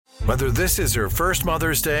Whether this is her first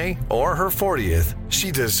Mother's Day or her 40th, she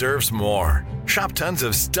deserves more. Shop tons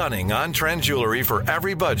of stunning on-trend jewelry for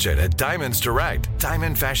every budget at Diamonds Direct.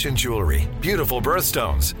 Diamond fashion jewelry, beautiful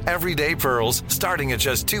birthstones, everyday pearls starting at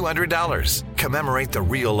just $200. Commemorate the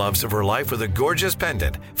real loves of her life with a gorgeous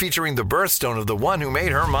pendant featuring the birthstone of the one who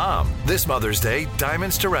made her mom. This Mother's Day,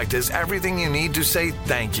 Diamonds Direct is everything you need to say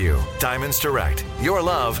thank you. Diamonds Direct. Your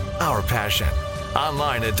love, our passion.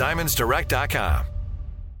 Online at diamondsdirect.com.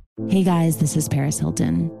 Hey guys, this is Paris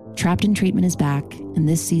Hilton. Trapped in Treatment is back, and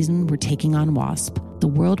this season we're taking on WASP, the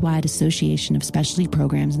Worldwide Association of Specialty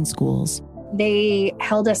Programs in Schools. They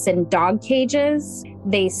held us in dog cages.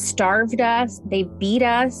 They starved us. They beat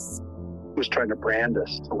us. Was trying to brand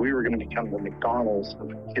us. So we were going to become the McDonald's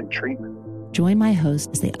of kid treatment. Join my hosts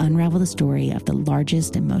as they unravel the story of the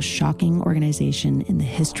largest and most shocking organization in the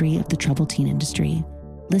history of the troubled teen industry.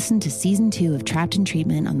 Listen to Season 2 of Trapped in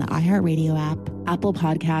Treatment on the iHeartRadio app, Apple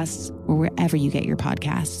Podcasts, or wherever you get your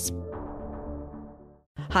podcasts.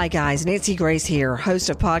 Hi guys, Nancy Grace here, host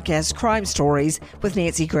of podcast Crime Stories with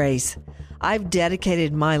Nancy Grace. I've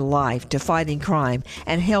dedicated my life to fighting crime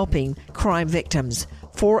and helping crime victims.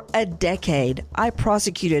 For a decade, I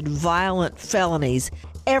prosecuted violent felonies.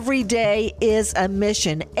 Every day is a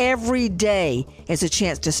mission. Every day is a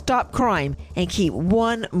chance to stop crime and keep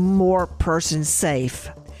one more person safe.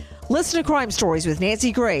 Listen to Crime Stories with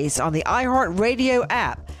Nancy Grace on the iHeartRadio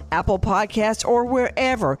app, Apple Podcasts, or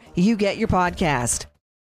wherever you get your podcast.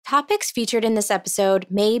 Topics featured in this episode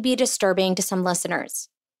may be disturbing to some listeners.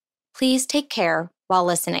 Please take care while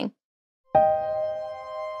listening.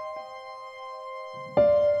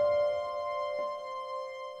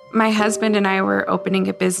 My husband and I were opening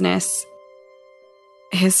a business.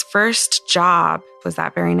 His first job was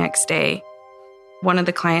that very next day. One of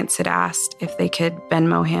the clients had asked if they could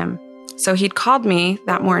Venmo him. So he'd called me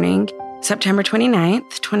that morning, September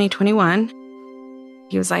 29th, 2021.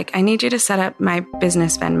 He was like, I need you to set up my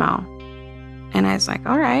business Venmo. And I was like,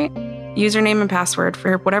 all right. Username and password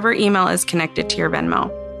for whatever email is connected to your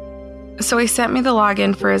Venmo. So he sent me the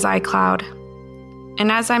login for his iCloud.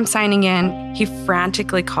 And as I'm signing in, he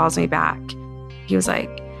frantically calls me back. He was like,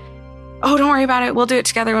 oh, don't worry about it. We'll do it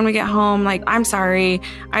together when we get home. Like, I'm sorry.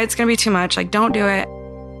 It's going to be too much. Like, don't do it.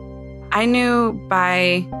 I knew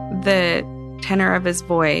by the tenor of his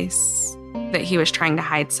voice that he was trying to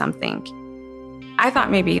hide something. I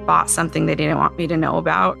thought maybe he bought something they didn't want me to know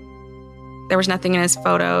about. There was nothing in his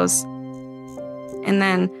photos. And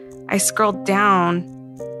then I scrolled down,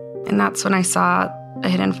 and that's when I saw a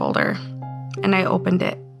hidden folder, and I opened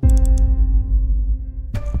it.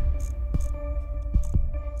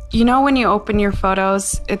 You know, when you open your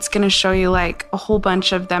photos, it's going to show you like a whole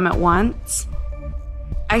bunch of them at once.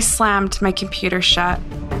 I slammed my computer shut.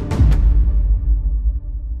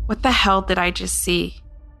 What the hell did I just see?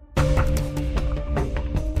 I'm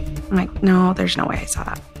like, no, there's no way I saw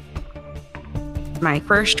that. My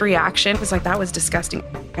first reaction was like, that was disgusting.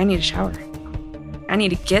 I need a shower. I need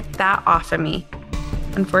to get that off of me.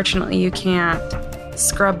 Unfortunately, you can't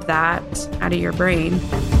scrub that out of your brain.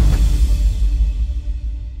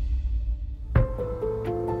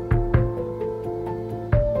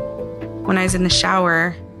 When I was in the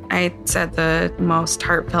shower, I said the most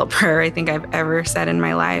heartfelt prayer I think I've ever said in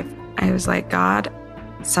my life. I was like, God,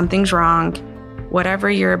 something's wrong. Whatever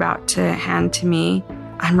you're about to hand to me,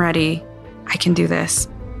 I'm ready. I can do this.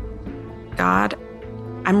 God,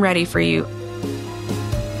 I'm ready for you.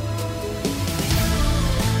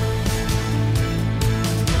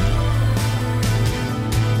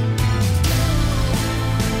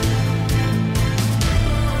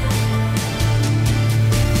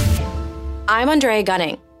 I'm Andrea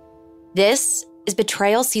Gunning. This is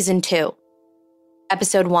Betrayal Season 2,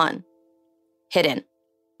 Episode 1, Hidden.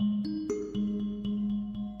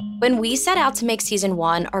 When we set out to make Season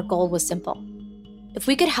 1, our goal was simple. If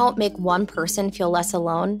we could help make one person feel less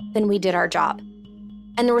alone, then we did our job.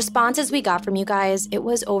 And the responses we got from you guys, it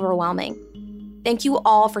was overwhelming. Thank you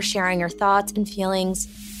all for sharing your thoughts and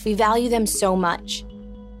feelings. We value them so much.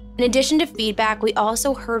 In addition to feedback, we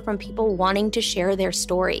also heard from people wanting to share their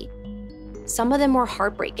story. Some of them were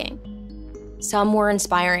heartbreaking. Some were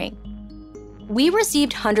inspiring. We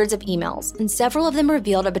received hundreds of emails, and several of them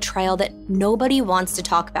revealed a betrayal that nobody wants to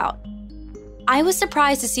talk about. I was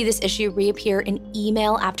surprised to see this issue reappear in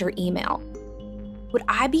email after email. Would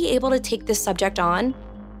I be able to take this subject on?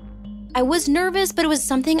 I was nervous, but it was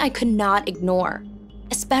something I could not ignore,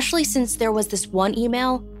 especially since there was this one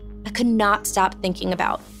email I could not stop thinking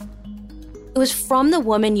about. It was from the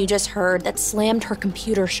woman you just heard that slammed her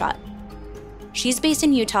computer shut. She's based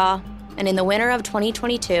in Utah, and in the winter of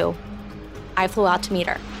 2022, I flew out to meet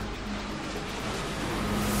her.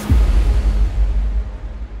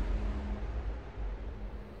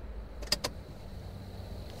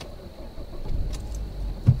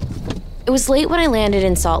 It was late when I landed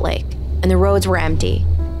in Salt Lake, and the roads were empty.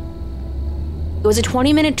 It was a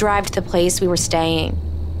 20-minute drive to the place we were staying.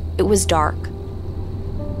 It was dark.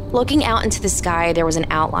 Looking out into the sky, there was an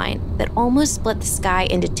outline that almost split the sky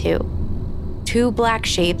into two. Two black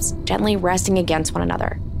shapes gently resting against one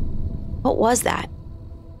another. What was that?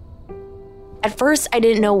 At first, I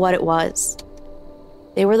didn't know what it was.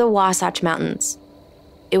 They were the Wasatch Mountains.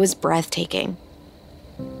 It was breathtaking.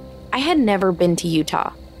 I had never been to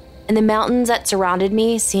Utah, and the mountains that surrounded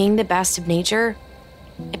me, seeing the best of nature,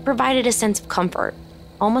 it provided a sense of comfort,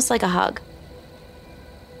 almost like a hug.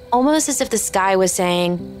 Almost as if the sky was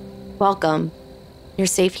saying, "Welcome, you're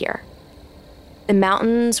safe here." The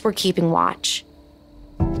mountains were keeping watch.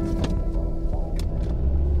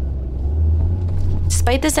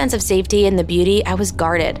 Despite the sense of safety and the beauty, I was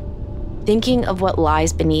guarded, thinking of what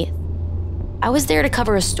lies beneath. I was there to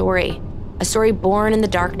cover a story born in the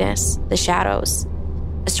darkness, the shadows,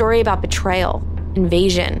 a story about betrayal,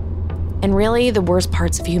 invasion, and really the worst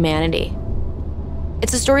parts of humanity.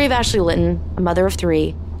 It's the story of Ashley Litton, a mother of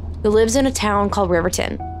 3, who lives in a town called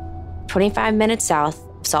Riverton, 25 minutes south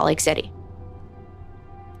of Salt Lake City.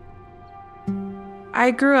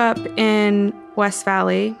 I grew up in West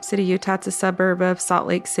Valley, City, Utah. It's a suburb of Salt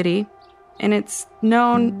Lake City. And it's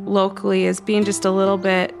known locally as being just a little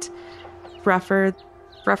bit rougher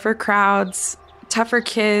crowds, tougher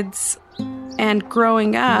kids. And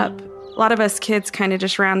growing up, a lot of us kids kind of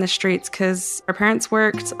just ran the streets because our parents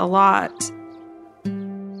worked a lot.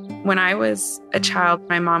 When I was a child,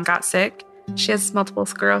 my mom got sick. She has multiple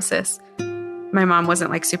sclerosis. My mom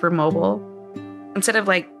wasn't like super mobile. Instead of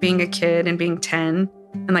like being a kid and being 10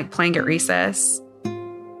 and like playing at recess,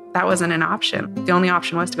 that wasn't an option. The only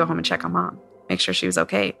option was to go home and check on mom, make sure she was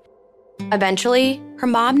okay. Eventually, her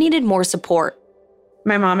mom needed more support.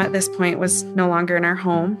 My mom at this point was no longer in our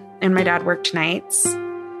home, and my dad worked nights.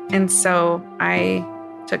 And so I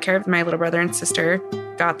took care of my little brother and sister,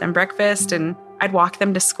 got them breakfast, and I'd walk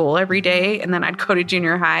them to school every day, and then I'd go to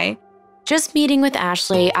junior high. Just meeting with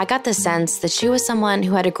Ashley, I got the sense that she was someone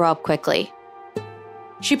who had to grow up quickly.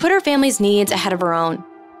 She put her family's needs ahead of her own.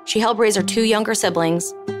 She helped raise her 2 younger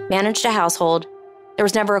siblings, managed a household. There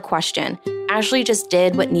was never a question. Ashley just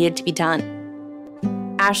did what needed to be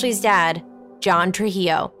done. Ashley's dad, John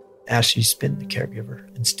Trujillo. Ashley's been the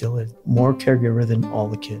caregiver and still is more caregiver than all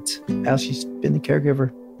the kids. Ashley's been the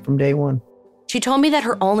caregiver from day one. She told me that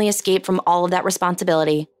her only escape from all of that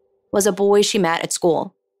responsibility was a boy she met at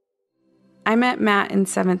school. I met Matt in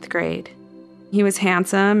 7th grade. He was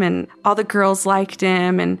handsome and all the girls liked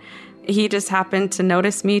him, and he just happened to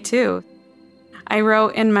notice me too. I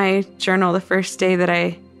wrote in my journal the first day that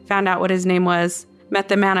I found out what his name was, met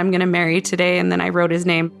the man I'm going to marry today, and then I wrote his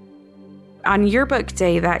name. On yearbook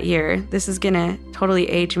day that year, this is going to totally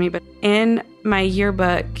age me, but in my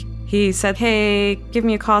yearbook, he said, "Hey, give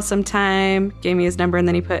me a call sometime," gave me his number, and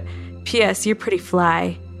then he put, "P.S. You're pretty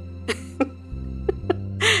fly."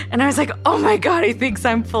 And I was like, oh my God, he thinks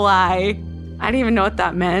I'm fly. I didn't even know what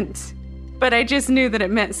that meant, but I just knew that it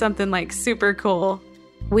meant something like super cool.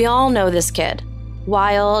 We all know this kid.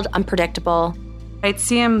 Wild, unpredictable. I'd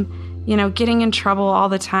see him, getting in trouble all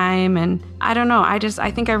the time. And I don't know, I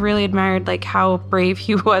think I really admired like how brave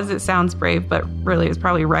he was. It sounds brave, but really it was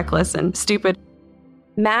probably reckless and stupid.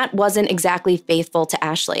 Matt wasn't exactly faithful to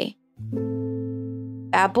Ashley.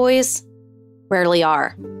 Bad boys rarely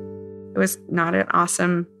are. It was not an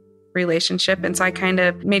awesome relationship, and so I kind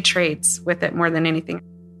of made trades with it more than anything.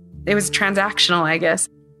 It was transactional, I guess.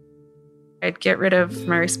 I'd get rid of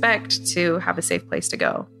my respect to have a safe place to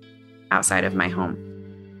go outside of my home.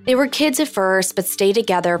 They were kids at first, but stayed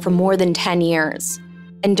together for more than 10 years.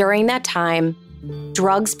 And during that time,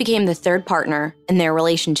 drugs became the third partner in their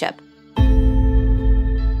relationship.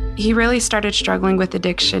 He really started struggling with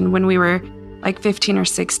addiction when we were like 15 or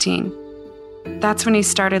 16. That's when he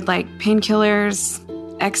started like painkillers,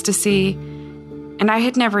 ecstasy, and I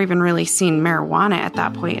had never even really seen marijuana at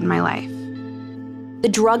that point in my life. The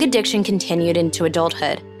drug addiction continued into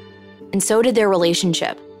adulthood, and so did their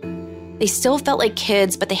relationship. They still felt like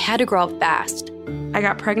kids, but they had to grow up fast. I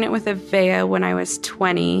got pregnant with Avea when I was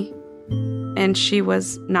 20, and she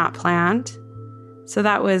was not planned. So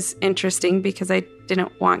that was interesting because I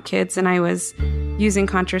didn't want kids, and I was using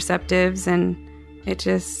contraceptives, and it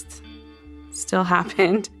just still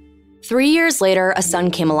happened. 3 years later, a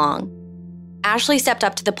son came along. Ashley stepped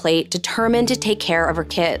up to the plate, determined to take care of her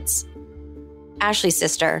kids. Ashley's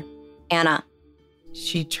sister, Anna.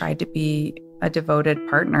 She tried to be a devoted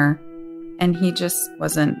partner, and he just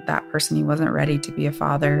wasn't that person. He wasn't ready to be a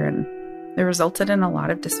father, and it resulted in a lot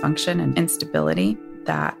of dysfunction and instability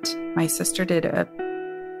that my sister did a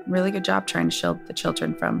really good job trying to shield the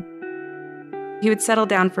children from. He would settle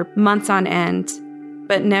down for months on end,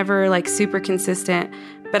 but never like super consistent.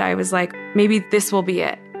 But I was like, maybe this will be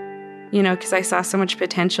it, because I saw so much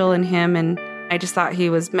potential in him, and I just thought he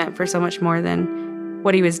was meant for so much more than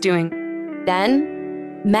what he was doing.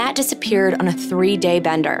 Then, Matt disappeared on a 3-day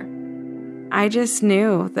bender. I just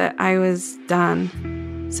knew that I was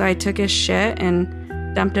done. So I took his shit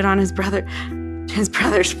and dumped it on his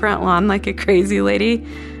brother's front lawn like a crazy lady.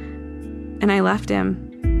 And I left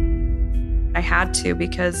him. I had to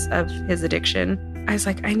because of his addiction. I was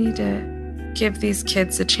like, I need to give these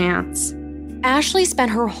kids a chance. Ashley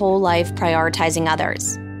spent her whole life prioritizing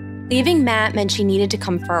others. Leaving Matt meant she needed to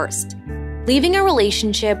come first. Leaving a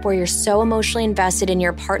relationship where you're so emotionally invested in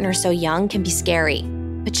your partner so young can be scary,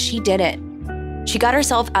 but she did it. She got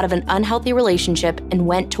herself out of an unhealthy relationship and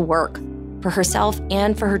went to work, for herself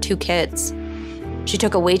and for her 2 kids. She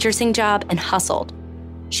took a waitressing job and hustled.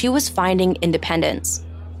 She was finding independence.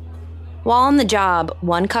 While on the job,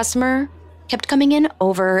 one customer kept coming in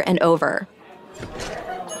over and over.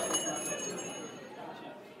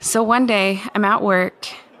 So one day, I'm at work,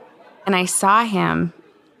 and I saw him,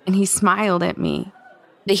 and he smiled at me.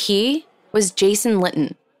 The he was Jason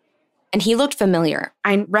Litton, and he looked familiar.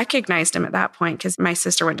 I recognized him at that point because my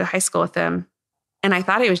sister went to high school with him, and I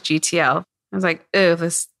thought he was GTL. I was like, oh,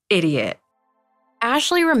 this idiot.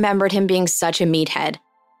 Ashley remembered him being such a meathead,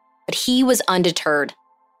 but he was undeterred.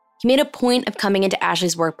 He made a point of coming into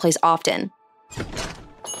Ashley's workplace often.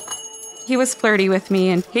 He was flirty with me,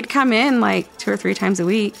 and he'd come in like 2 or 3 times a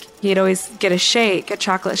week. He'd always get a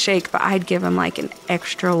chocolate shake, but I'd give him like an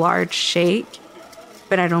extra large shake,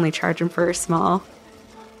 but I'd only charge him for a small.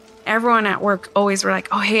 Everyone at work always were like,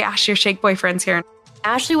 oh, hey, Ash, your shake boyfriend's here.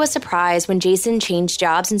 Ashley was surprised when Jason changed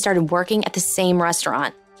jobs and started working at the same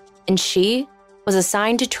restaurant, and she was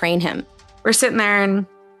assigned to train him. We're sitting there, and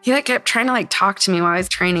he kept trying to talk to me while I was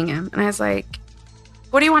training him. And I was like,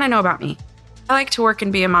 what do you want to know about me? I like to work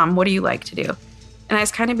and be a mom. What do you like to do? And I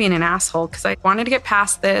was kind of being an asshole because I wanted to get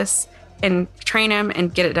past this and train him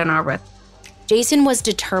and get it done over with. Jason was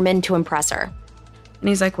determined to impress her. And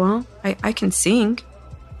he's like, well, I can sing.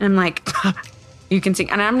 And I'm like, you can sing.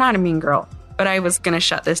 And I'm not a mean girl, but I was going to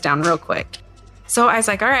shut this down real quick. So I was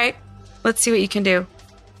like, all right, let's see what you can do.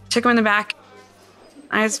 Took him in the back.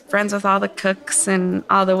 I was friends with all the cooks and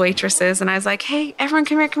all the waitresses. And I was like, hey, everyone,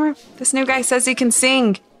 come here. This new guy says he can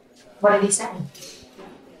sing. What did he say?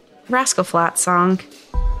 Rascal Flatts song.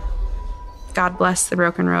 God Bless the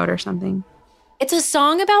Broken Road or something. It's a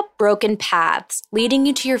song about broken paths leading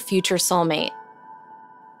you to your future soulmate.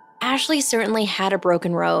 Ashley certainly had a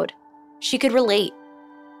broken road. She could relate.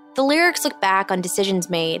 The lyrics look back on decisions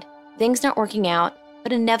made, things not working out,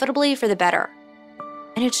 but inevitably for the better.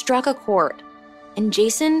 And it struck a chord, and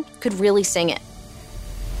Jason could really sing it.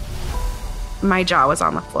 My jaw was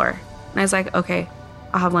on the floor. And I was like, okay,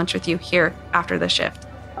 I'll have lunch with you here after the shift.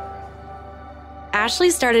 Ashley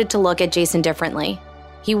started to look at Jason differently.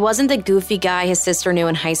 He wasn't the goofy guy his sister knew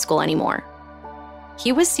in high school anymore.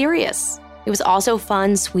 He was serious. He was also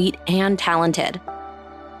fun, sweet, and talented.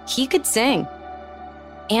 He could sing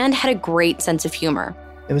and had a great sense of humor.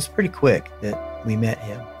 It was pretty quick that we met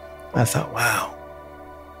him. I thought, wow,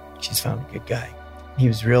 she's found a good guy. He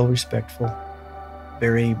was real respectful,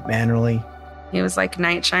 very mannerly. He was like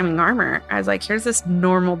knight shining armor. I was like, here's this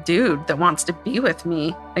normal dude that wants to be with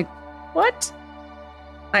me. Like, what?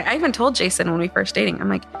 I even told Jason when we first dating, I'm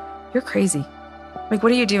like, you're crazy. Like,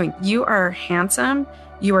 what are you doing? You are handsome.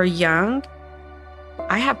 You are young.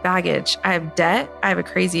 I have baggage. I have debt. I have a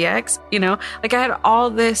crazy ex. I had all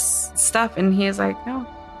this stuff. And he was like, no,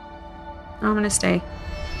 I'm going to stay.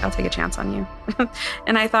 I'll take a chance on you.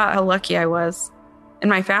 And I thought how lucky I was. And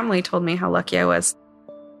my family told me how lucky I was.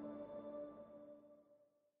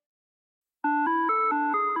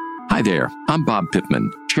 Hi there, I'm Bob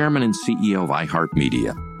Pittman, Chairman and CEO of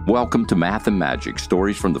iHeartMedia. Welcome to Math and Magic,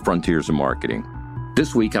 Stories from the Frontiers of Marketing.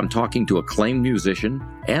 This week, I'm talking to acclaimed musician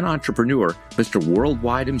and entrepreneur, Mr.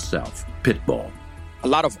 Worldwide himself, Pitbull. A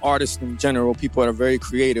lot of artists in general, people that are very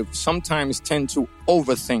creative, sometimes tend to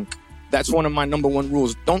overthink. That's one of my number one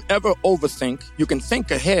rules. Don't ever overthink. You can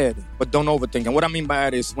think ahead, but don't overthink. And what I mean by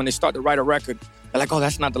that is when they start to write a record, they're like, oh,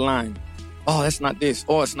 that's not the line. Oh, that's not this.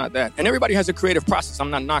 Oh, it's not that. And everybody has a creative process. I'm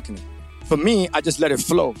not knocking it. For me, I just let it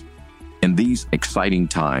flow. In these exciting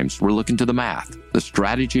times, we're looking to the math, the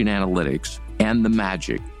strategy and analytics, and the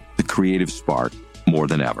magic, the creative spark, more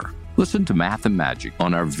than ever. Listen to Math and Magic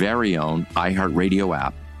on our very own iHeartRadio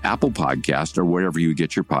app, Apple Podcast, or wherever you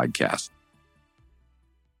get your podcasts.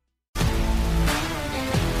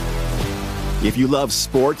 If you love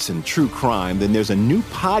sports and true crime, then there's a new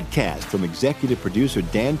podcast from executive producer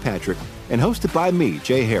Dan Patrick and hosted by me,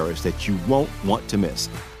 Jay Harris, that you won't want to miss.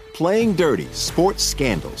 Playing Dirty: Sports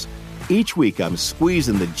Scandals. Each week, I'm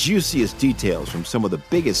squeezing the juiciest details from some of the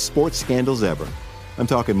biggest sports scandals ever. I'm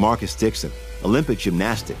talking Marcus Dixon, Olympic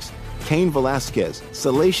gymnastics, Cain Velasquez,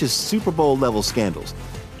 salacious Super Bowl-level scandals.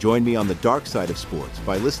 Join me on the dark side of sports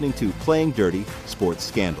by listening to Playing Dirty: Sports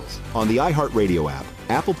Scandals on the iHeartRadio app,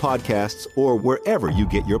 Apple Podcasts, or wherever you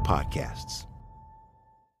get your podcasts.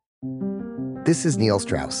 This is Neil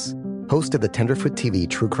Strauss, host of the Tenderfoot TV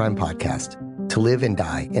true crime podcast, To Live and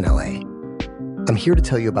Die in LA. I'm here to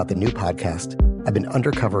tell you about the new podcast I've been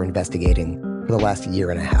undercover investigating for the last year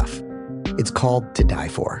and a half. It's called To Die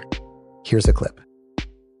For. Here's a clip.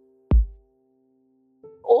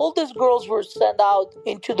 All these girls were sent out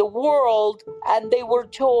into the world and they were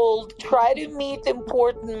told, try to meet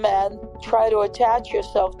important men, try to attach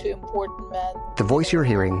yourself to important men. The voice you're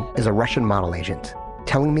hearing is a Russian model agent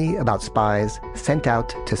telling me about spies sent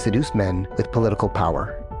out to seduce men with political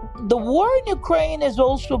power. The war in Ukraine is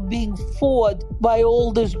also being fought by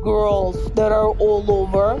all these girls that are all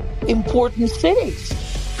over important cities.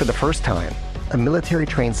 For the first time, a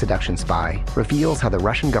military-trained seduction spy reveals how the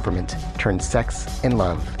Russian government turned sex and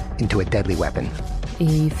love into a deadly weapon.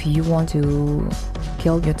 If you want to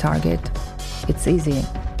kill your target, it's easy.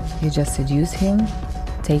 You just seduce him,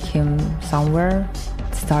 take him somewhere,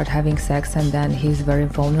 start having sex, and then he's very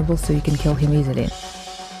vulnerable, so you can kill him easily.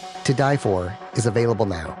 To Die For is available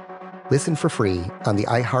now. Listen for free on the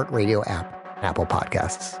iHeartRadio app, Apple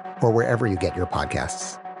Podcasts, or wherever you get your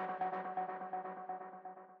podcasts.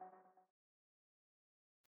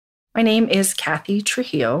 My name is Kathy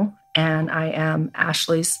Trujillo, and I am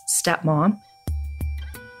Ashley's stepmom.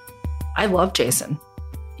 I love Jason.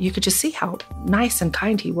 You could just see how nice and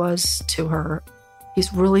kind he was to her.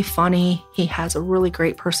 He's really funny. He has a really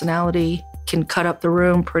great personality, can cut up the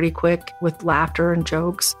room pretty quick with laughter and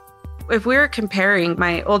jokes. If we were comparing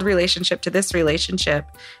my old relationship to this relationship,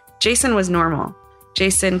 Jason was normal.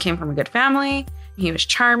 Jason came from a good family. He was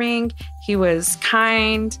charming. He was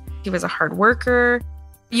kind. He was a hard worker.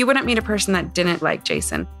 You wouldn't meet a person that didn't like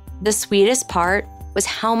Jason. The sweetest part was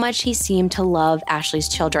how much he seemed to love Ashley's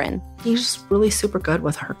children. He's really super good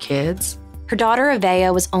with her kids. Her daughter,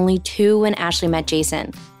 Avea, was only 2 when Ashley met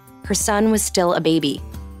Jason. Her son was still a baby.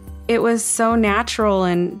 It was so natural,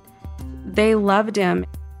 and they loved him.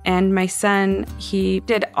 And my son, he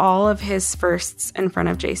did all of his firsts in front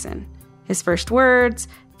of Jason. His first words,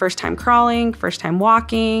 first time crawling, first time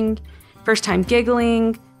walking, first time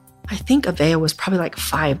giggling. I think Avea was probably like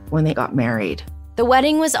 5 when they got married. The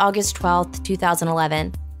wedding was August 12th,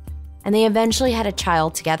 2011, and they eventually had a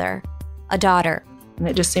child together, a daughter. And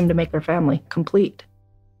it just seemed to make their family complete.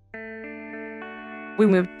 We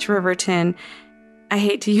moved to Riverton. I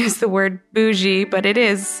hate to use the word bougie, but it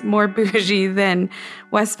is more bougie than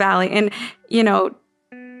West Valley. And,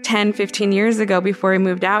 10, 15 years ago before we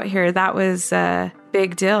moved out here, that was a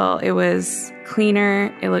big deal. It was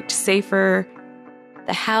cleaner. It looked safer.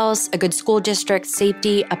 The house, a good school district,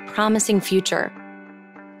 safety, a promising future.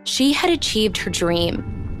 She had achieved her dream.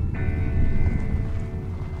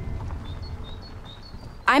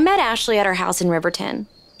 I met Ashley at her house in Riverton.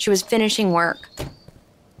 She was finishing work.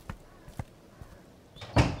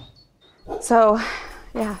 So,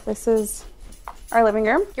 this is our living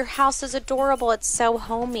room. Your house is adorable. It's so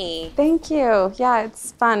homey. Thank you. Yeah,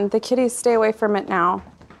 it's fun. The kitties stay away from it now.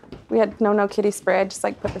 We had no kitty spray. I just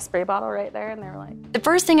put the spray bottle right there, and they were like... The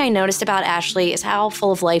first thing I noticed about Ashley is how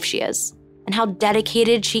full of life she is and how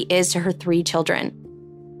dedicated she is to her 3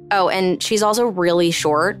 children. Oh, and she's also really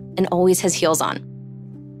short and always has heels on.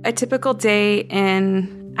 A typical day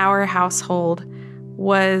in our household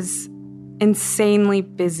was insanely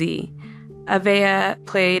busy. Avea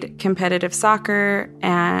played competitive soccer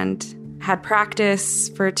and had practice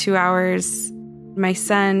for 2 hours. My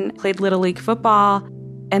son played Little League football.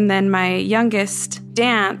 And then my youngest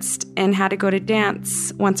danced and had to go to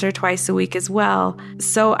dance once or twice a week as well.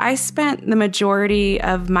 So I spent the majority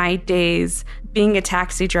of my days being a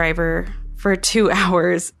taxi driver for 2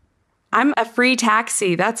 hours. I'm a free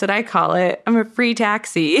taxi. That's what I call it. I'm a free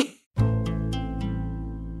taxi.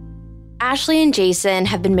 Ashley and Jason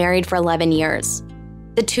have been married for 11 years.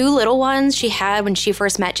 The 2 little ones she had when she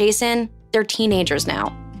first met Jason, they're teenagers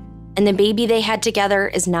now. And the baby they had together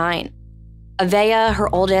is 9. Avea,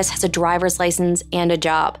 her oldest, has a driver's license and a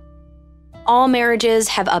job. All marriages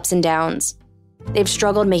have ups and downs. They've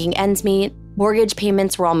struggled making ends meet, mortgage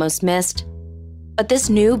payments were almost missed. But this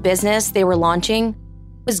new business they were launching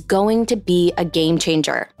was going to be a game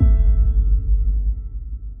changer.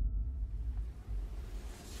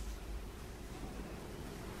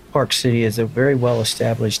 Park City is a very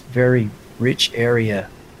well-established, very rich area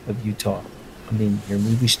of Utah. I mean, your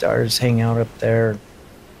movie stars hang out up there.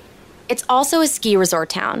 It's also a ski resort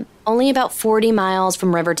town, only about 40 miles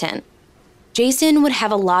from Riverton. Jason would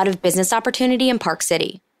have a lot of business opportunity in Park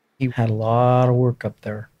City. He had a lot of work up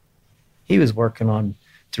there. He was working on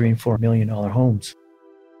 $3 and $4 million homes.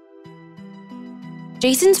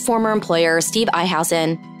 Jason's former employer, Steve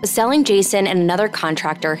Ihausen, was selling Jason and another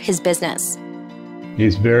contractor his business.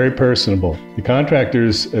 He's very personable. The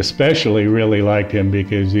contractors especially really liked him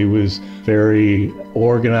because he was very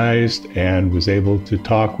organized and was able to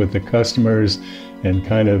talk with the customers and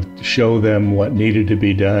kind of show them what needed to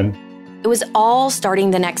be done. It was all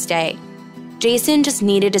starting the next day. Jason just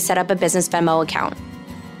needed to set up a business Venmo account,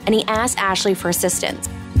 and he asked Ashley for assistance.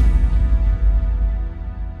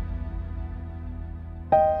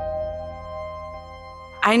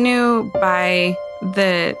 I knew by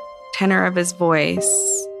the tenor of his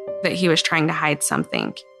voice that he was trying to hide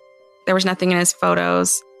something. There was nothing in his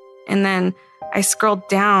photos. And then I scrolled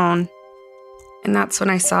down, and that's when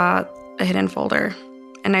I saw a hidden folder,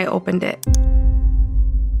 and I opened it.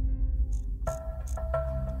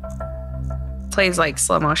 It plays like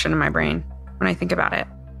slow motion in my brain when I think about it.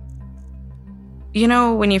 You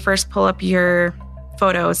know, when you first pull up your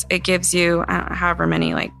photos, it gives you however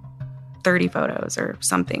many, like 30 photos or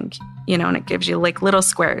something, you know, and it gives you like little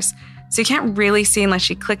squares. So you can't really see unless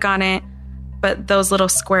you click on it. But those little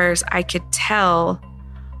squares, I could tell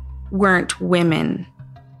weren't women.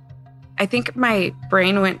 I think my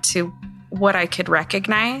brain went to what I could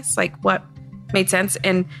recognize, like what made sense.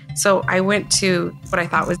 And so I went to what I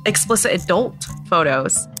thought was explicit adult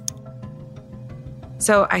photos.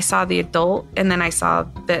 So I saw the adult, and then I saw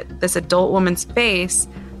that this adult woman's face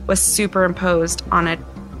was superimposed on a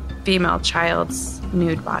female child's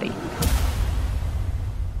nude body.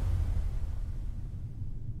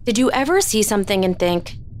 Did you ever see something and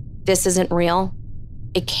think, this isn't real?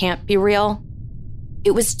 It can't be real?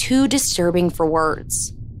 It was too disturbing for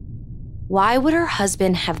words. Why would her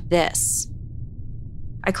husband have this?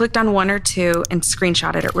 I clicked on one or two and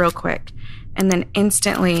screenshotted it real quick, and then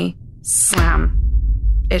instantly, slam,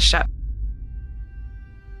 it shut.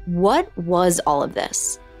 What was all of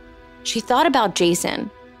this? She thought about Jason,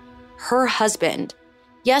 her husband.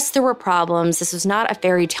 Yes, there were problems. This was not a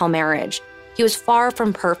fairy tale marriage. He was far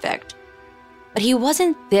from perfect. But he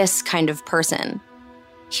wasn't this kind of person.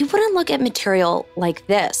 He wouldn't look at material like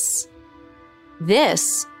this.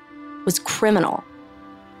 This was criminal.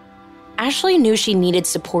 Ashley knew she needed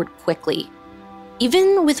support quickly.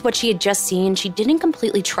 Even with what she had just seen, she didn't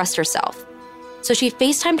completely trust herself. So she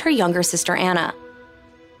FaceTimed her younger sister, Anna.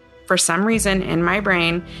 For some reason in my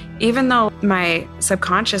brain, even though my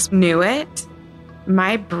subconscious knew it,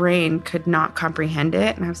 my brain could not comprehend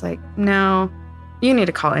it. And I was like, no, you need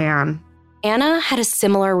to call Anne. Anna had a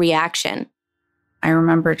similar reaction. I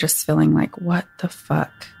remember just feeling like, what the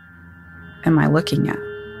fuck am I looking at?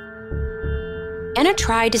 Anna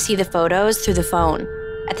tried to see the photos through the phone.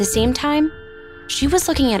 At the same time, she was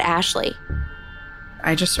looking at Ashley.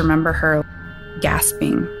 I just remember her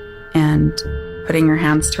gasping and putting her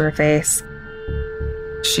hands to her face.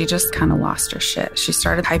 She just kind of lost her shit. She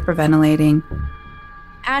started hyperventilating.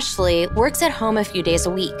 Ashley works at home a few days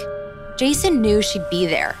a week. Jason knew she'd be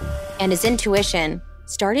there, and his intuition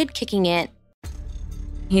started kicking in.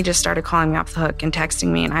 He just started calling me off the hook and texting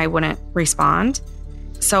me, and I wouldn't respond.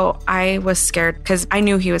 So I was scared because I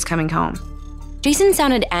knew he was coming home. Jason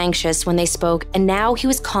sounded anxious when they spoke, and now he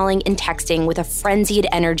was calling and texting with a frenzied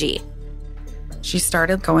energy. She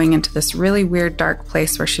started going into this really weird, dark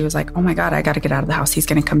place where she was like, oh my God, I got to get out of the house. He's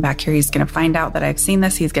going to come back here. He's going to find out that I've seen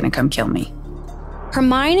this. He's going to come kill me. Her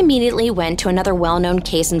mind immediately went to another well-known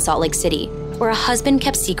case in Salt Lake City, where a husband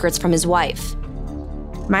kept secrets from his wife.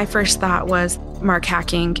 My first thought was Mark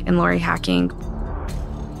Hacking and Lori Hacking.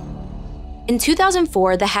 In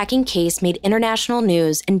 2004, the Hacking case made international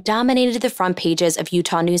news and dominated the front pages of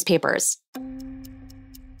Utah newspapers.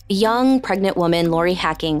 A young, pregnant woman, Lori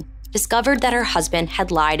Hacking, discovered that her husband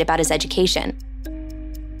had lied about his education.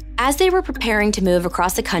 As they were preparing to move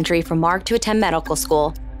across the country for Mark to attend medical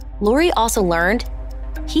school, Lori also learned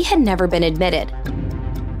he had never been admitted.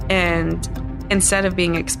 And instead of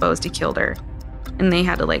being exposed, he killed her. And they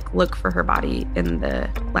had to look for her body in the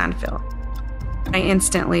landfill. I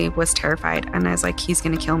instantly was terrified, and I was like, he's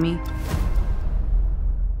going to kill me.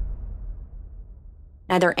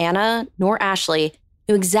 Neither Anna nor Ashley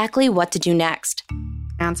knew exactly what to do next.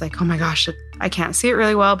 Anne's like, oh my gosh, I can't see it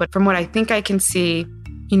really well, but from what I think I can see,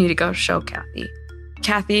 you need to go show Kathy.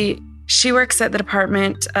 Kathy, she works at the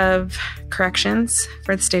Department of Corrections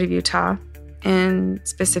for the state of Utah, and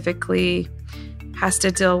specifically has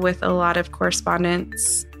to deal with a lot of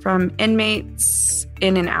correspondence from inmates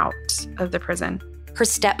in and out of the prison. Her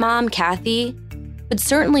stepmom, Kathy, would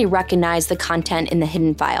certainly recognize the content in the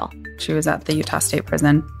hidden file. She was at the Utah State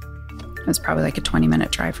Prison. It was probably like a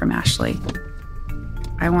 20-minute drive from Ashley.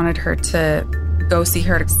 I wanted her to go see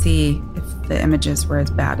her to see if the images were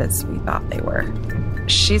as bad as we thought they were.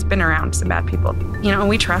 She's been around some bad people, and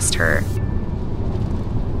we trust her.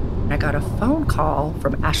 I got a phone call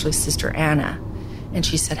from Ashley's sister, Anna, and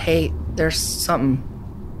she said, hey, there's something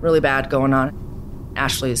really bad going on.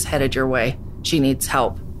 Ashley's headed your way. She needs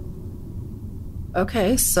help.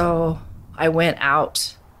 Okay, so I went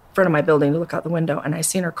out in front of my building to look out the window, and I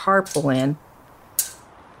seen her car pull in.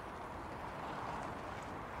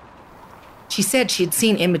 She said she'd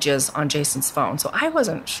seen images on Jason's phone, so I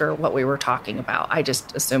wasn't sure what we were talking about. I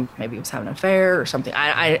just assumed maybe he was having an affair or something.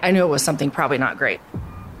 I knew it was something probably not great.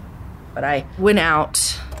 But I went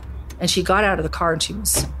out, and she got out of the car, and she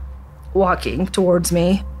was walking towards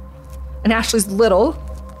me. And Ashley's little.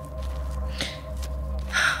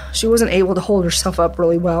 She wasn't able to hold herself up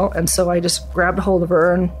really well, and so I just grabbed a hold of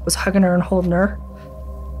her and was hugging her and holding her.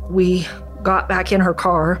 We got back in her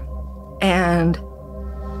car, and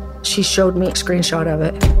she showed me a screenshot of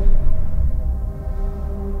it.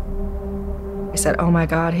 I said, oh my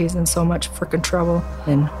God, he's in so much freaking trouble.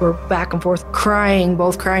 And we're back and forth crying,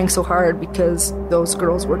 both crying so hard because those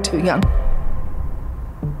girls were too young.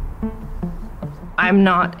 I'm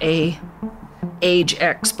not an age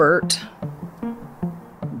expert,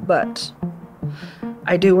 but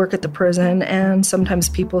I do work at the prison, and sometimes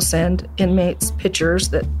people send inmates pictures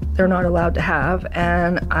that they're not allowed to have,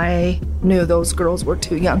 and I knew those girls were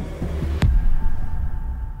too young.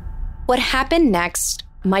 What happened next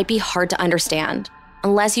might be hard to understand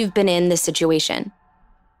unless you've been in this situation.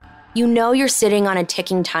 You know you're sitting on a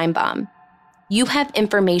ticking time bomb. You have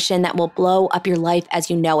information that will blow up your life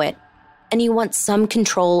as you know it, and you want some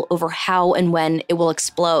control over how and when it will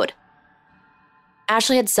explode.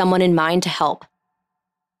 Ashley had someone in mind to help.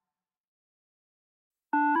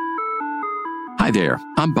 Hi there,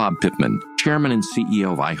 I'm Bob Pittman, Chairman and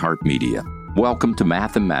CEO of iHeartMedia. Welcome to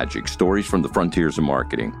Math and Magic, Stories from the Frontiers of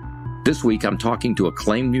Marketing. This week, I'm talking to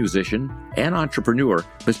acclaimed musician and entrepreneur,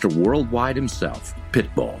 Mr. Worldwide himself,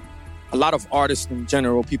 Pitbull. A lot of artists in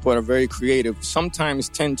general, people that are very creative, sometimes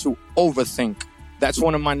tend to overthink. That's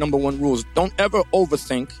one of my number one rules. Don't ever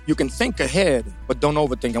overthink. You can think ahead, but don't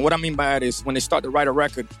overthink. And what I mean by that is when they start to write a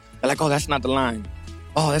record, they're like, oh, that's not the line.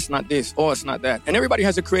 Oh, that's not this. Oh, it's not that. And everybody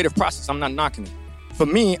has a creative process. I'm not knocking it. For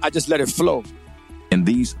me, I just let it flow. In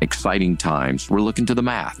these exciting times, we're looking to the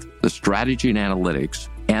math, the strategy and analytics,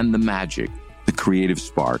 and the magic, the creative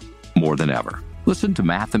spark, more than ever. Listen to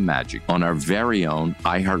Math and Magic on our very own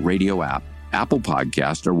iHeartRadio app, Apple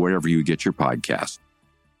Podcast, or wherever you get your podcasts.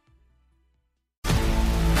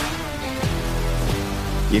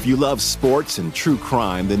 If you love sports and true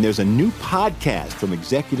crime, then there's a new podcast from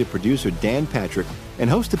executive producer Dan Patrick and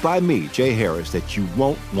hosted by me, Jay Harris, that you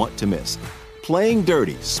won't want to miss. Playing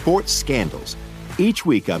Dirty: Sports Scandals. Each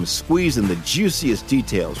week, I'm squeezing the juiciest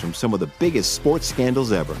details from some of the biggest sports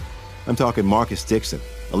scandals ever. I'm talking Marcus Dixon,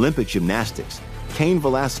 Olympic gymnastics, Cain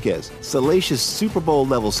Velasquez, salacious Super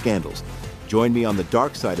Bowl-level scandals. Join me on the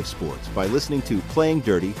dark side of sports by listening to Playing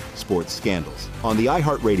Dirty: Sports Scandals on the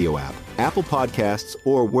iHeartRadio app, Apple Podcasts,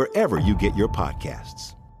 or wherever you get your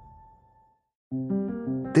podcasts.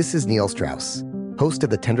 This is Neil Strauss, host of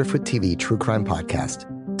the Tenderfoot TV true crime podcast,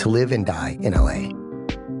 To Live and Die in LA.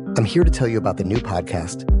 I'm here to tell you about the new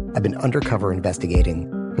podcast I've been undercover investigating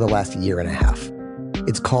for the last year and a half.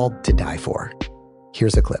 It's called To Die For.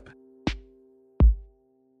 Here's a clip.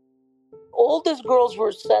 All these girls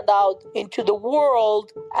were sent out into the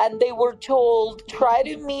world and they were told, try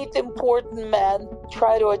to meet important men,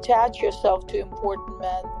 try to attach yourself to important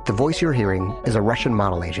men. The voice you're hearing is a Russian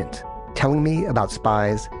model agent telling me about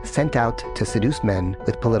spies sent out to seduce men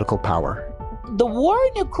with political power. The war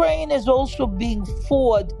in Ukraine is also being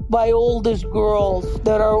fought by all these girls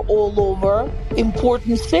that are all over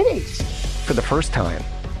important cities. For the first time,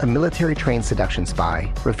 a military-trained seduction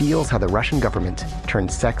spy reveals how the Russian government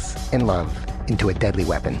turned sex and love into a deadly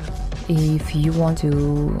weapon. If you want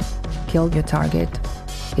to kill your target,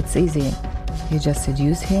 it's easy. You just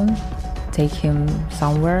seduce him, take him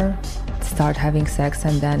somewhere, start having sex,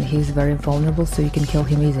 and then he's very vulnerable, so you can kill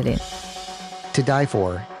him easily. To Die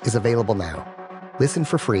For is available now. Listen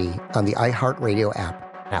for free on the iHeartRadio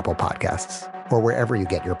app, Apple Podcasts, or wherever you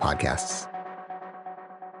get your podcasts.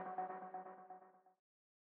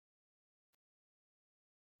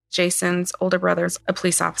 Jason's older brother's a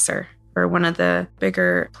police officer for one of the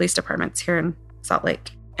bigger police departments here in Salt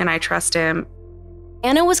Lake. And I trust him.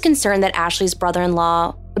 Anna was concerned that Ashley's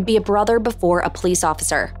brother-in-law would be a brother before a police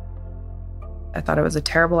officer. I thought it was a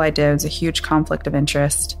terrible idea. It was a huge conflict of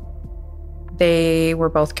interest. They were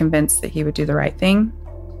both convinced that he would do the right thing.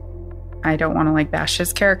 I don't want to bash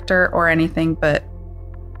his character or anything, but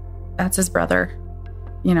that's his brother,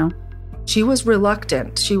 you know. She was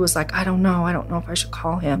reluctant. She was like, I don't know if I should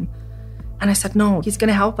call him. And I said, no, he's going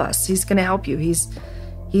to help us. He's going to help you.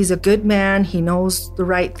 He's a good man. He knows the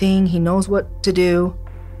right thing. He knows what to do.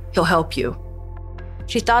 He'll help you.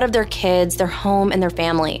 She thought of their kids, their home, and their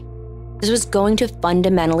family. This was going to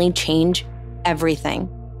fundamentally change everything.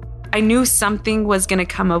 I knew something was going to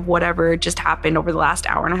come of whatever just happened over the last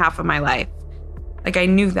hour and a half of my life. I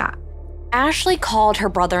knew that. Ashley called her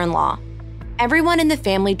brother-in-law. Everyone in the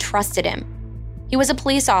family trusted him. He was a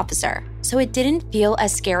police officer, so it didn't feel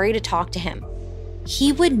as scary to talk to him.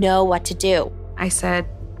 He would know what to do. I said,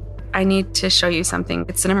 I need to show you something.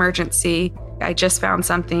 It's an emergency. I just found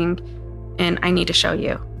something, and I need to show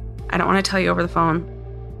you. I don't want to tell you over the phone.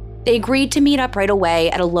 They agreed to meet up right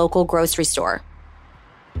away at a local grocery store.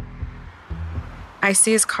 I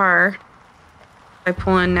see his car. I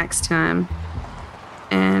pull in next to him,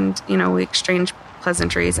 and, we exchange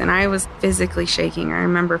pleasantries, and I was physically shaking. I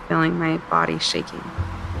remember feeling my body shaking.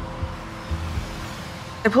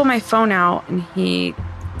 I pull my phone out, and he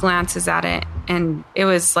glances at it, and it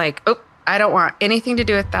was like, oh, I don't want anything to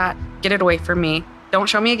do with that. Get it away from me. Don't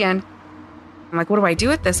show me again. I'm like, what do I do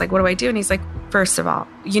with this? What do I do? And he's like, first of all,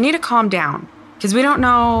 you need to calm down, because we don't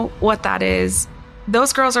know what that is.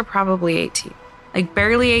 Those girls are probably 18,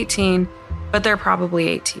 barely 18, but they're probably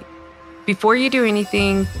 18. Before you do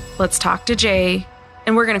anything, let's talk to Jay,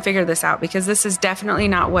 and we're going to figure this out, because this is definitely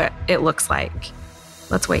not what it looks like.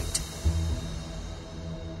 Let's wait.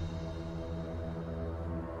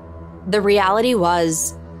 The reality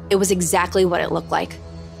was, it was exactly what it looked like.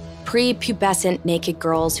 Prepubescent naked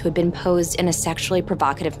girls who had been posed in a sexually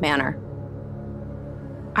provocative manner.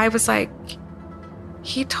 I was like,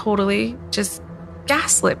 he totally just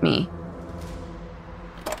gaslit me.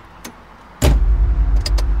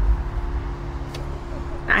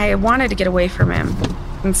 I wanted to get away from him,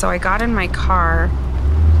 and so I got in my car.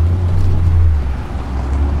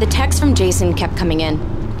 The text from Jason kept coming in.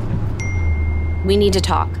 We need to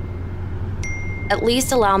talk. At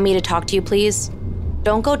least allow me to talk to you, please.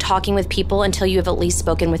 Don't go talking with people until you have at least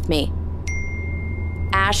spoken with me.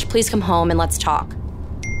 Ash, please come home and let's talk.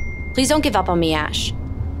 Please don't give up on me, Ash.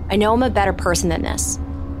 I know I'm a better person than this.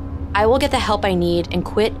 I will get the help I need and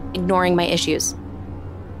quit ignoring my issues.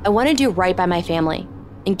 I want to do right by my family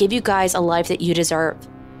and give you guys a life that you deserve.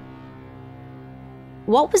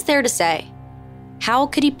 What was there to say? How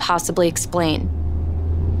could he possibly explain?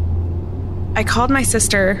 I called my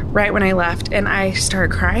sister right when I left, and I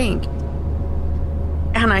started crying.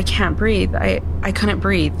 And I can't breathe. I couldn't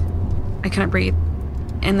breathe. I couldn't breathe.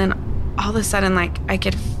 And then all of a sudden, I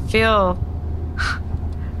could feel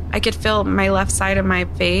my left side of my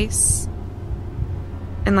face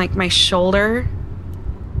and my shoulder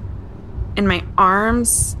and my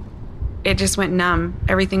arms. It just went numb.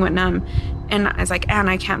 Everything went numb. And I was like, Anne,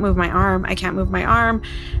 I can't move my arm. I can't move my arm.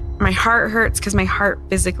 My heart hurts because my heart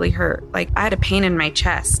physically hurt. I had a pain in my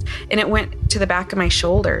chest, and it went to the back of my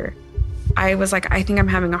shoulder. I was like, I think I'm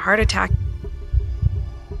having a heart attack.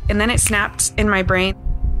 And then it snapped in my brain.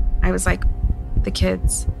 I was like, the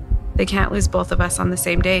kids, they can't lose both of us on the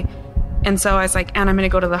same day. And so I was like, Anne, I'm going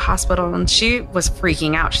to go to the hospital. And she was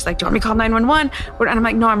freaking out. She's like, do you want me to call 911? And I'm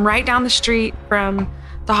like, no, I'm right down the street from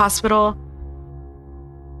the hospital.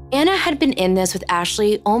 Anna had been in this with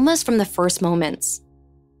Ashley almost from the first moments.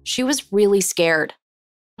 She was really scared.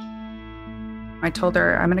 I told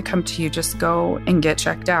her, I'm going to come to you, just go and get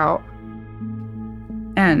checked out.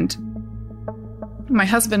 And my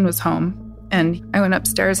husband was home, and I went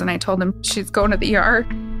upstairs and I told him she's going to the ER.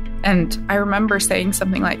 And I remember saying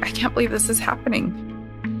something like, I can't believe this is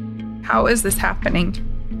happening. How is this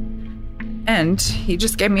happening? And he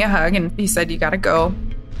just gave me a hug and he said, you got to go.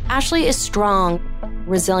 Ashley is strong,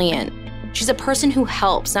 resilient. She's a person who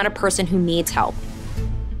helps, not a person who needs help.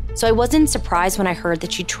 So I wasn't surprised when I heard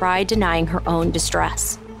that she tried denying her own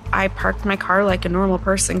distress. I parked my car like a normal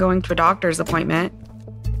person going to a doctor's appointment.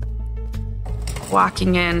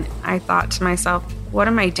 Walking in, I thought to myself, what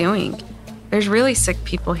am I doing? There's really sick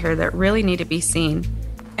people here that really need to be seen.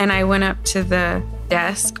 And I went up to the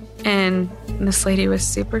desk, and this lady was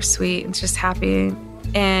super sweet and just happy.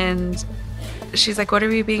 And she's like, what are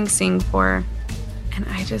we being seen for? And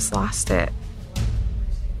I just lost it.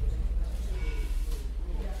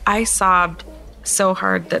 I sobbed so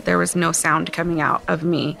hard that there was no sound coming out of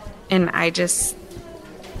me, and I just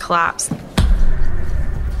collapsed.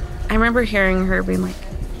 I remember hearing her being like,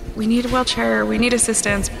 we need a wheelchair, we need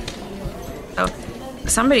assistance. So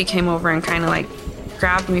somebody came over and kind of like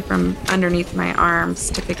grabbed me from underneath my arms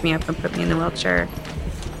to pick me up and put me in the wheelchair.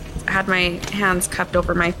 I had my hands cupped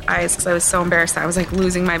over my eyes because I was so embarrassed that I was like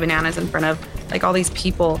losing my bananas in front of like all these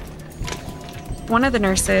people. One of the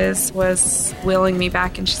nurses was wheeling me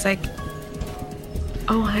back and she's like,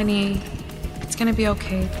 oh, honey, it's going to be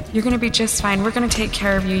okay. You're going to be just fine. We're going to take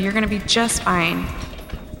care of you. You're going to be just fine.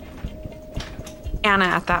 Anna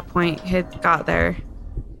at that point had got there.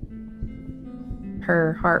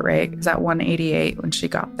 Her heart rate was at 188 when she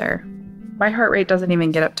got there. My heart rate doesn't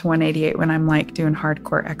even get up to 188 when I'm like doing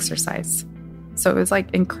hardcore exercise. So it was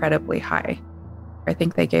like incredibly high. I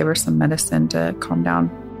think they gave her some medicine to calm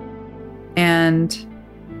down. And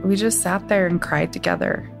we just sat there and cried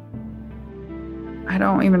together. I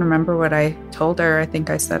don't even remember what I told her. I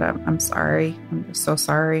think I said, I'm sorry. I'm just so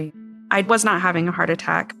sorry. I was not having a heart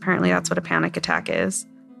attack. Apparently that's what a panic attack is.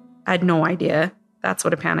 I had no idea that's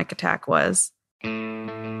what a panic attack was.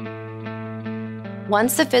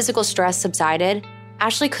 Once the physical stress subsided,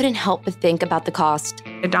 Ashley couldn't help but think about the cost.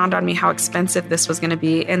 It dawned on me how expensive this was going to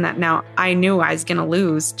be and that now I knew I was going to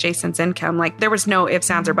lose Jason's income. Like there was no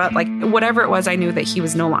ifs, ands, or buts. Like whatever it was, I knew that he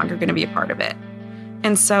was no longer going to be a part of it.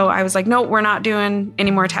 And so I was like, no, we're not doing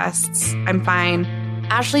any more tests. I'm fine.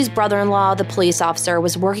 Ashley's brother-in-law, the police officer,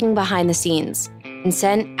 was working behind the scenes and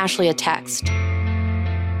sent Ashley a text.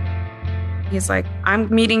 He's like,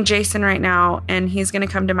 I'm meeting Jason right now and he's going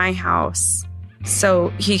to come to my house so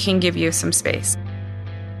he can give you some space.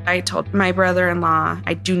 I told my brother-in-law,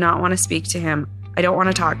 I do not want to speak to him. I don't want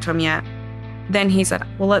to talk to him yet. Then he said,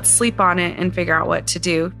 well, let's sleep on it and figure out what to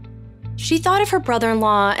do. She thought of her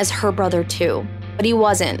brother-in-law as her brother too, but he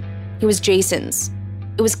wasn't. He was Jason's.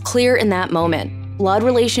 It was clear in that moment. Blood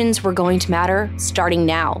relations were going to matter starting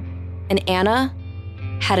now. And Anna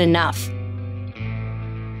had enough.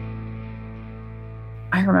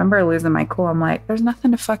 I remember losing my cool. I'm like, there's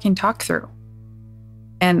nothing to fucking talk through.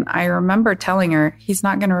 And I remember telling her, he's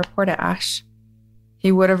not going to report it, Ash.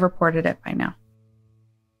 He would have reported it by now.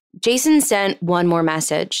 Jason sent one more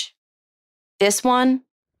message. This one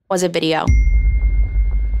was a video.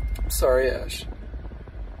 I'm sorry, Ash.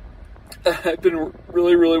 I've been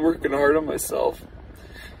really working hard on myself.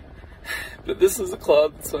 But this is a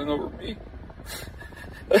cloud that's hung over me.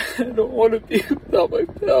 I don't want to be without my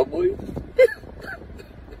family.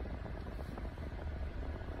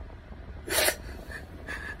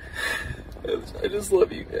 I just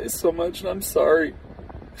love you guys so much, and I'm sorry.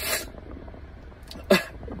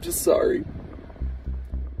 I'm just sorry.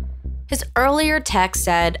 His earlier text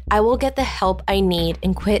said, I will get the help I need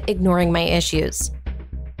and quit ignoring my issues.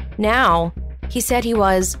 Now, he said he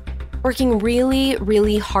was working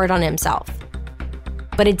really hard on himself.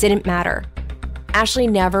 But it didn't matter. Ashley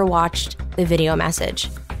never watched the video message.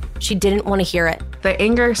 She didn't want to hear it. The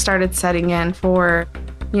anger started setting in for,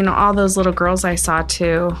 all those little girls I saw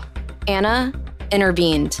too. Anna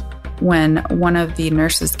intervened. When one of the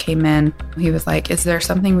nurses came in, he was like, is there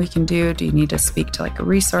something we can do? Do you need to speak to like a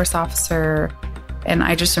resource officer? And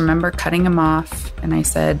I just remember cutting him off. And I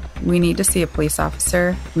said, we need to see a police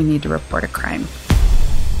officer. We need to report a crime.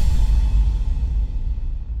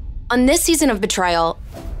 On this season of Betrayal,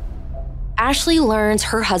 Ashley learns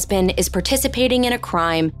her husband is participating in a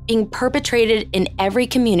crime being perpetrated in every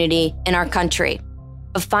community in our country,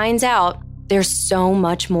 but finds out there's so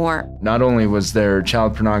much more. Not only was there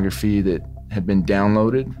child pornography that had been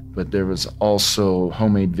downloaded, but there was also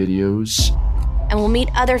homemade videos. And we'll meet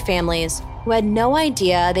other families who had no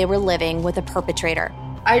idea they were living with a perpetrator.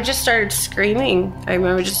 I just started screaming. I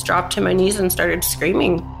remember just dropped to my knees and started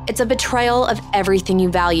screaming. It's a betrayal of everything you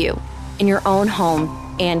value in your own home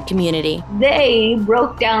and community. They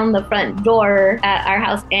broke down the front door at our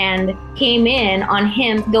house and came in on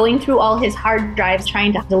him going through all his hard drives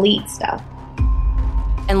trying to delete stuff.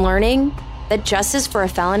 And learning that justice for a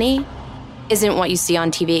felony isn't what you see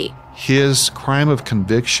on TV. His crime of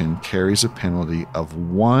conviction carries a penalty of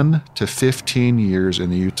 1 to 15 years in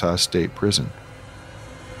the Utah State Prison.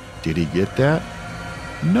 Did he get that?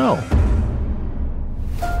 No.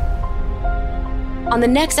 On the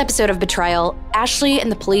next episode of Betrayal, Ashley and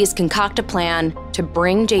the police concoct a plan to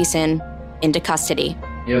bring Jason into custody.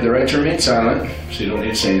 You have the right to remain silent, so you don't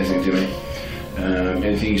need to say anything to me.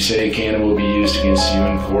 Anything you say can and will be used against you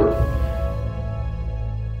in court.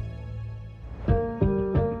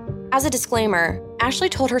 As a disclaimer, Ashley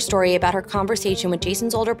told her story about her conversation with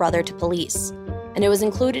Jason's older brother to police, and it was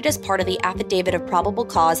included as part of the affidavit of probable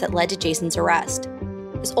cause that led to Jason's arrest.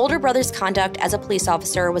 His older brother's conduct as a police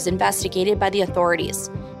officer was investigated by the authorities,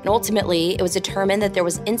 and ultimately, it was determined that there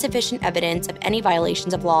was insufficient evidence of any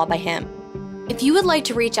violations of law by him. If you would like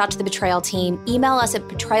to reach out to the Betrayal team, email us at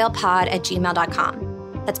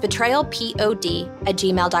betrayalpod@gmail.com. That's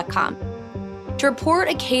betrayalpod@gmail.com. To report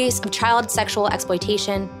a case of child sexual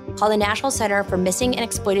exploitation, call the National Center for Missing and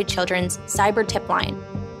Exploited Children's cyber tip line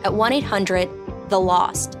at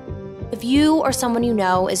 1-800-THE-LOST. If you or someone you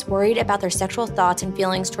know is worried about their sexual thoughts and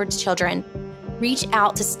feelings towards children, reach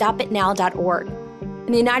out to stopitnow.org.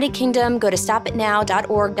 In the United Kingdom, go to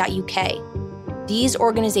stopitnow.org.uk. These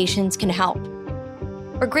organizations can help.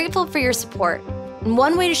 We're grateful for your support, and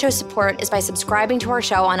one way to show support is by subscribing to our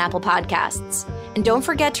show on Apple Podcasts. And don't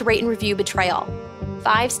forget to rate and review Betrayal.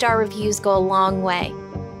 5-star reviews go a long way.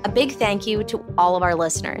 A big thank you to all of our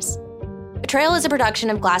listeners. Betrayal is a production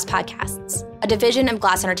of Glass Podcasts, a division of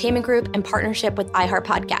Glass Entertainment Group in partnership with iHeart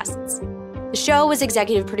Podcasts. The show was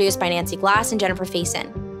executive produced by Nancy Glass and Jennifer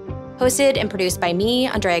Faison. Hosted and produced by me,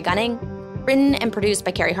 Andrea Gunning. Written and produced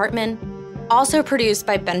by Carrie Hartman. Also produced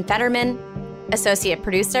by Ben Fetterman. Associate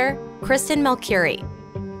producer, Kristen Melchiori.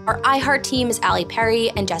 Our iHeart team is Allie Perry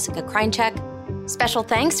and Jessica Kreincheck. Special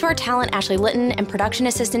thanks to our talent Ashley Litton and production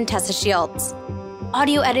assistant Tessa Shields.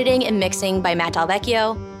 Audio editing and mixing by Matt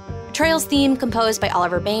Dalvecchio. Betrayal's theme composed by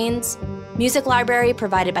Oliver Baines. Music library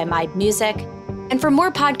provided by Mide Music. And for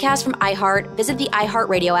more podcasts from iHeart, visit the iHeart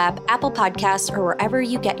Radio app, Apple Podcasts, or wherever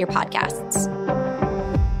you get your podcasts.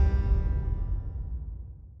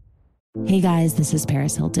 Hey guys, this is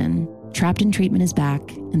Paris Hilton. Trapped in Treatment is back,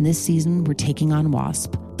 and this season we're taking on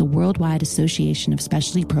WASP, the Worldwide Association of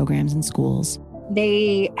Specialty Programs in Schools.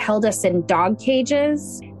 They held us in dog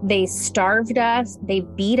cages. They starved us. They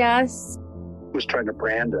beat us. Was trying to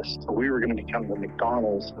brand us. So we were going to become the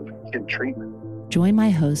McDonald's of kid treatment. Join my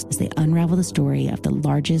hosts as they unravel the story of the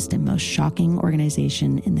largest and most shocking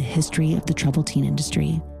organization in the history of the troubled teen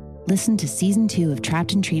industry. Listen to Season 2 of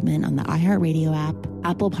Trapped in Treatment on the iHeartRadio app,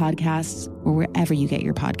 Apple Podcasts, or wherever you get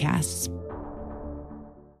your podcasts.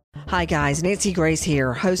 Hi guys, Nancy Grace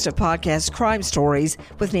here, host of podcast Crime Stories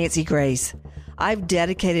with Nancy Grace. I've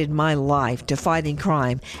dedicated my life to fighting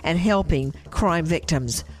crime and helping crime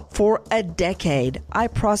victims. For a decade, I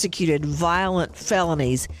prosecuted violent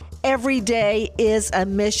felonies. Every day is a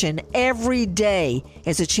mission. Every day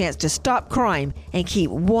is a chance to stop crime and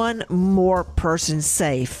keep one more person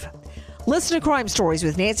safe. Listen to Crime Stories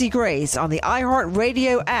with Nancy Grace on the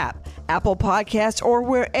iHeartRadio app, Apple Podcasts, or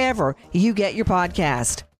wherever you get your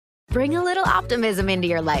podcast. Bring a little optimism into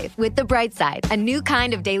your life with The Bright Side, a new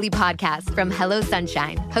kind of daily podcast from Hello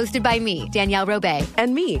Sunshine, hosted by me, Danielle Robay.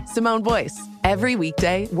 And me, Simone Boyce. Every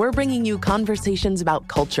weekday, we're bringing you conversations about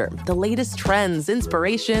culture, the latest trends,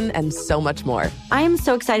 inspiration, and so much more. I am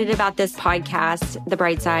so excited about this podcast, The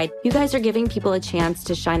Bright Side. You guys are giving people a chance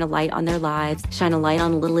to shine a light on their lives, shine a light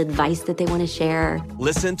on a little advice that they want to share.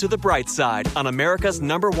 Listen to The Bright Side on America's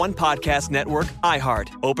 #1 podcast network, iHeart.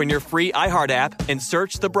 Open your free iHeart app and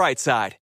search The Bright Side.